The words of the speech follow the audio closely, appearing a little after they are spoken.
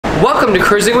Welcome to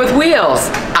Cruising with Wheels.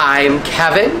 I'm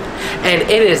Kevin, and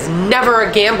it is never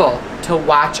a gamble to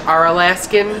watch our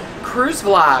Alaskan cruise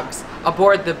vlogs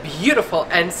aboard the beautiful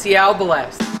NCL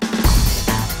Bliss.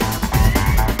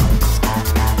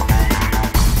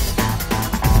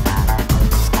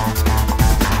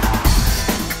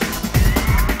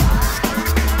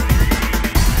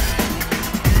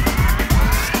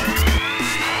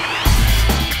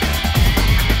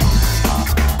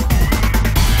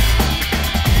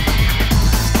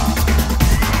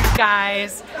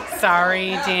 Guys,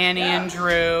 sorry Danny and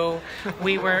Drew,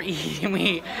 we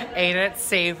ate at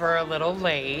Savor a little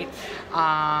late.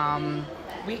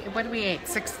 What did we eat?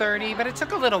 6:30, but it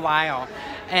took a little while,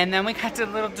 and then we got a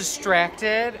little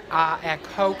distracted at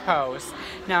Coco's.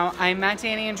 Now I met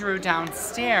Danny and Drew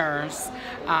downstairs.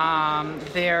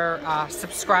 Their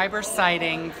subscriber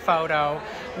sighting photo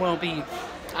will be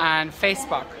on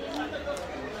Facebook,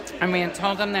 and we had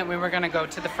told them that we were going to go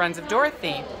to the Friends of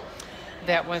Dorothy.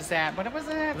 That was at, what was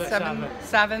it?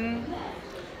 Seven.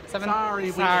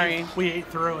 Sorry. We ate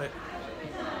through it.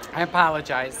 I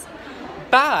apologize.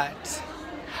 But,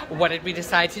 what did we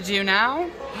decide to do now?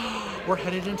 We're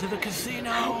headed into the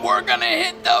casino. We're gonna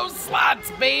hit those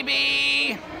slots,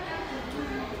 baby!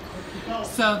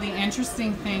 So the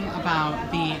interesting thing about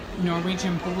the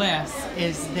Norwegian Bliss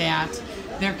is that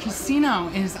their casino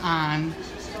is on,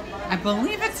 I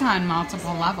believe it's on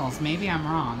multiple levels. Maybe I'm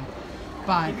wrong.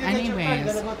 But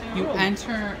anyways, you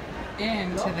enter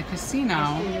into the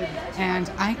casino,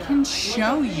 and I can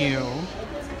show you,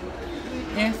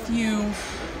 if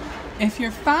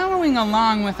you're following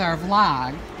along with our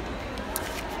vlog,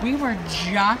 we were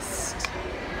just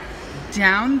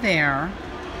down there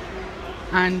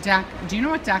on deck. Do you know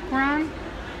what deck we're on?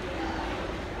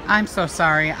 I'm so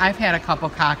sorry. I've had a couple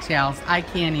cocktails. I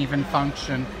can't even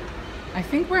function. I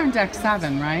think we're on deck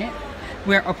 7, right?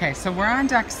 Okay, so we're on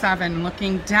deck 7,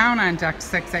 looking down on deck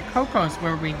 6 at Coco's,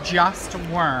 where we just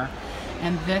were.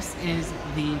 And this is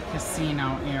the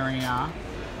casino area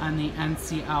on the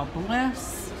NCL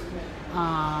Bliss.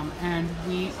 And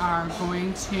we are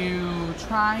going to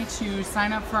try to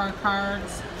sign up for our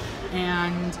cards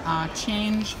and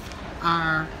change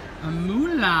our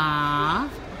moolah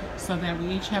so that we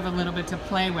each have a little bit to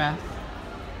play with.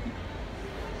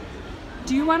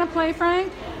 Do you want to play,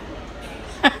 Frank?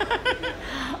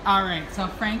 Alright, so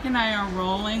Frank and I are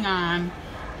rolling on,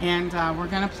 and we're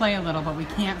going to play a little, but we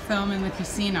can't film in the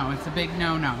casino. It's a big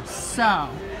no-no. So,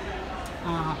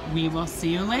 we will see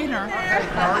you later.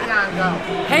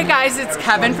 Hey guys, it's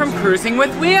Kevin from Cruising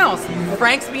with Wheels.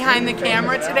 Frank's behind the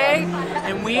camera today,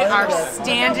 and we are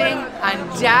standing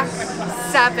on deck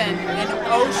 7 in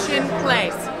Ocean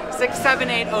Place,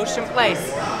 678 Ocean Place.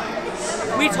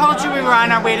 We told you we were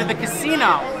on our way to the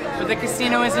casino, but the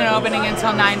casino isn't opening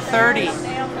until 9:30.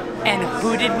 And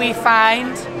who did we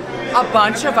find? A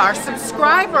bunch of our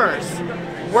subscribers.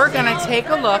 We're gonna take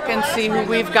a look and see who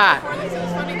we've got.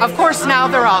 Of course, now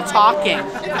they're all talking.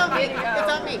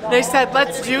 They said,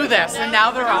 let's do this, and now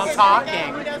they're all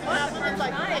talking.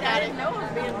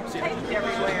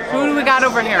 Who do we got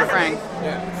over here, Frank?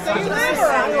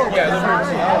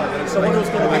 Someone who's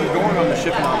going to be going on the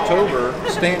ship in October,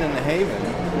 staying in the Haven,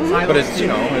 but it's, you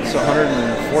know, it's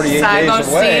 148 days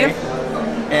away.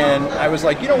 And I was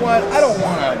like, you know what? I don't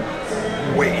want to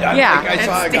wait. I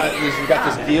saw I got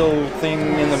this deal thing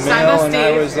in the mail, and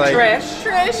I was like,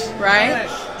 Trish, right?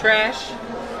 Trish.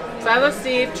 Silo,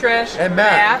 Steve, Trish, and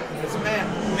Matt. It's Matt.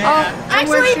 Oh,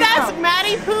 actually, that's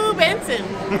Maddie Pooh Benson.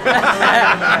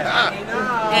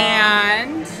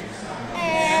 and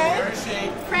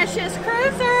Precious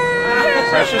Cruiser.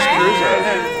 Precious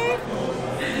Cruiser.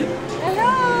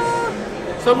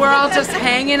 Hello. So we're all just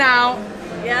hanging out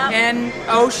Yep. in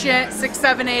Ocean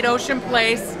 678 Ocean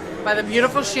Place by the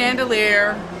beautiful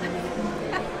chandelier.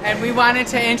 And we wanted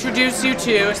to introduce you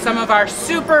to some of our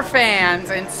super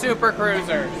fans and super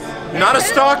cruisers. Not a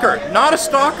stalker. Not a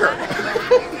stalker.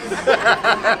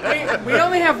 We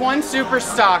only have one super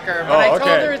stalker, but I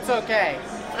told her it's okay.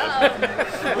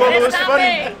 Well, it was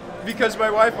funny because my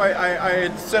wife, I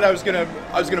had said I was gonna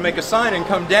make a sign and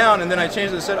come down, and then I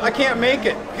changed it and said I can't make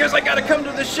it because I gotta come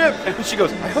to the ship. And she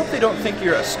goes, I hope they don't think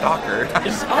you're a stalker.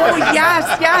 Oh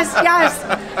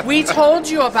yes. We told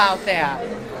you about that.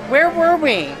 Where were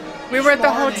we? We were at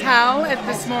the hotel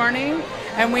this morning,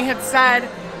 and we had said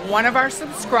one of our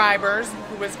subscribers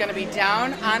who was going to be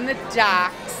down on the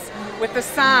docks with the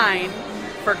sign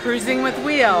for Cruising with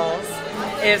Wheels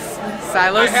is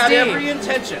Silo Steve. I had every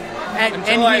intention. And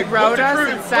he wrote us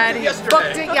and said he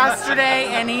booked it yesterday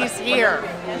and he's here.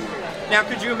 Now,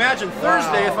 could you imagine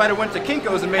Thursday if I'd have went to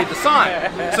Kinko's and made the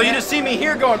sign? So you just see me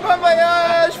here going, "Bon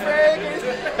voyage, Frank."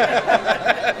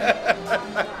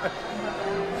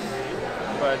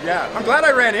 I'm glad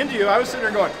I ran into you. I was sitting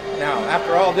there going, now,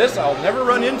 after all this, I'll never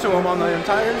run into him on the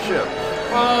entire ship.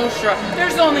 Oh, sure.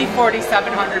 There's only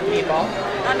 4,700 people.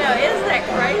 I know, isn't that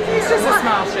crazy? It's just a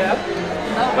small ship.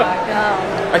 Oh my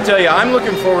God. I tell you, I'm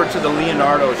looking forward to the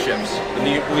Leonardo ships,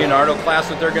 the Leonardo class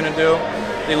that they're going to do.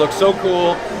 They look so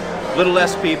cool, little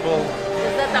less people.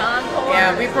 Is that the Encore?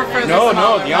 Yeah, we prefer No,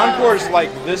 smaller the Encore is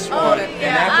like this one. yeah,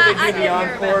 And after they do the I did hear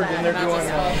Encore, about then they're doing...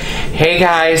 Hey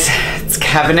guys, it's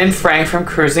Kevin and Frank from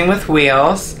Cruising with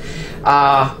Wheels.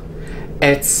 Well,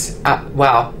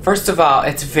 first of all,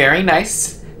 it's very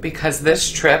nice because this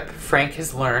trip, Frank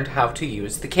has learned how to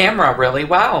use the camera really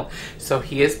well. So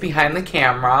he is behind the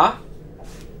camera.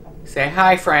 Say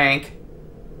hi, Frank.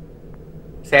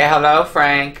 Say hello,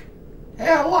 Frank.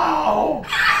 Hello.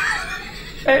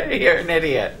 You're an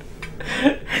idiot.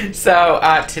 So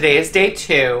today is day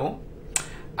 2.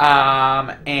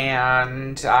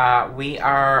 We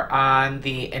are on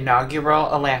the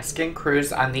inaugural Alaskan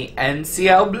cruise on the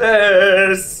NCL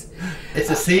Bliss.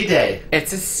 It's a sea day.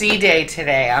 It's a sea day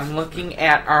today. I'm looking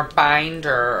at our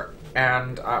binder,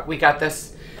 and we got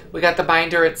the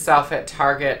binder itself at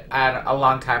Target a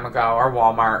long time ago, or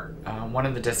Walmart, one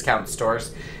of the discount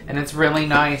stores, and it's really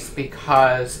nice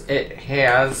because it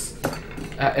has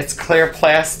it's clear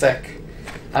plastic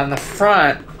on the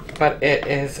front, but it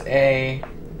is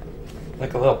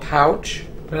like a little pouch.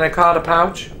 What did I call it? A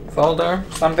pouch? Folder?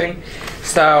 Something?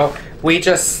 So we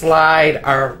just slide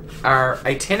our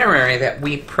itinerary that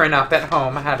we print up at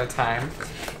home ahead of time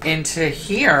into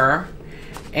here,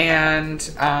 and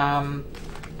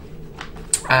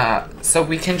so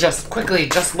we can just quickly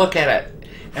just look at it,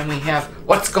 and we have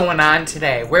what's going on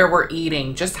today, where we're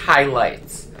eating, just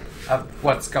highlights of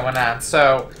what's going on.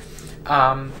 So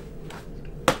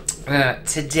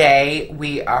today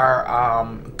we are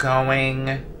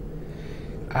going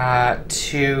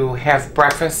to have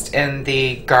breakfast in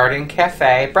the Garden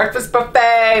Cafe. Breakfast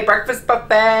buffet! Breakfast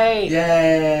buffet!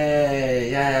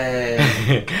 Yay!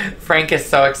 Yay! Frank is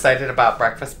so excited about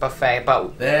breakfast buffet,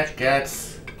 but That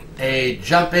gets a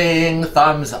jumping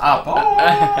thumbs up.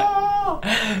 Oh!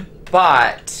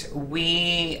 but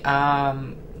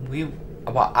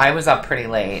I was up pretty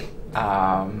late,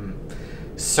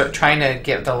 so trying to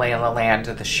get the lay of the land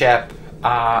of the ship,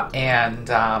 and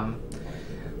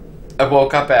I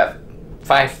woke up at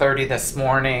 5:30 this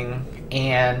morning,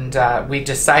 and we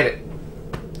decided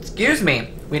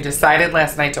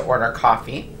last night to order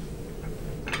coffee.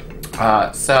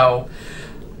 So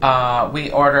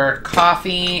we ordered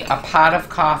coffee, a pot of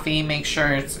coffee. Make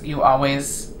sure you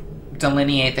always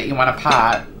delineate that you want a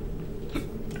pot,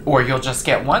 or you'll just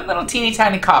get one little teeny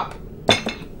tiny cup.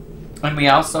 And we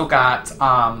also got,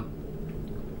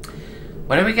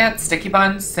 what did we get? Sticky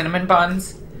buns, cinnamon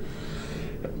buns.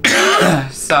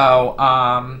 So,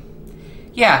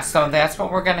 yeah, so that's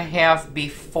what we're going to have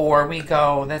before we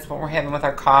go. That's what we're having with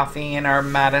our coffee and our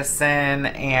medicine.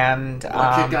 And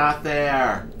What you got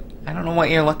there? I don't know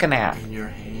what you're looking at. In your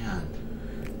hand.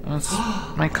 It's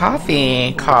my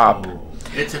coffee cup. Oh,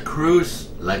 it's a cruise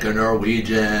like a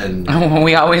Norwegian.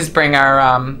 We always bring our,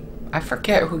 I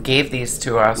forget who gave these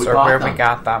to us or where we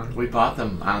got them. We bought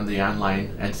them on the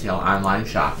NCL online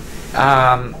shop.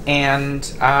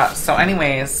 So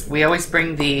anyways, we always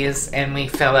bring these and we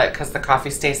fill it because the coffee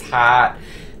stays hot,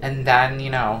 and then, you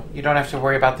know, you don't have to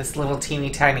worry about this little teeny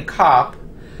tiny cup,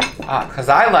 because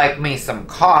I like me some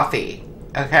coffee,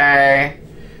 okay?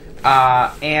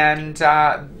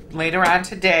 Later on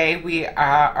today, we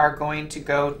are going to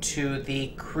go to the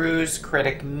Cruise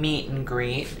Critic meet and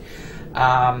greet.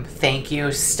 Thank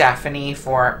you, Stephanie,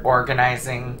 for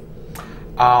organizing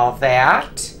all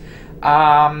that.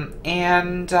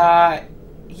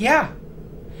 Yeah.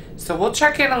 So we'll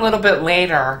check in a little bit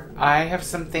later. I have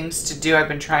some things to do. I've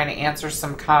been trying to answer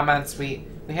some comments. We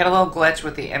had a little glitch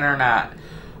with the internet.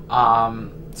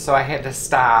 So I had to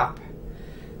stop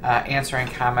answering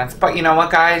comments. But you know what,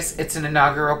 guys? It's an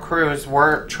inaugural cruise.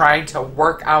 We're trying to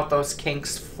work out those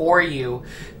kinks for you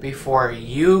before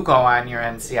you go on your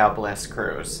NCL Bliss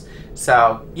cruise.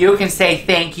 So you can say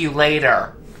thank you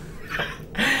later.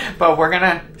 But we're going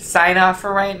to sign off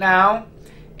for right now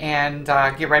and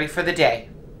get ready for the day.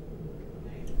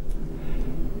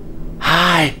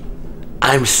 Hi,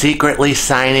 I'm secretly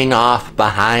signing off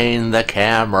behind the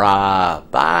camera.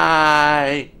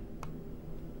 Bye.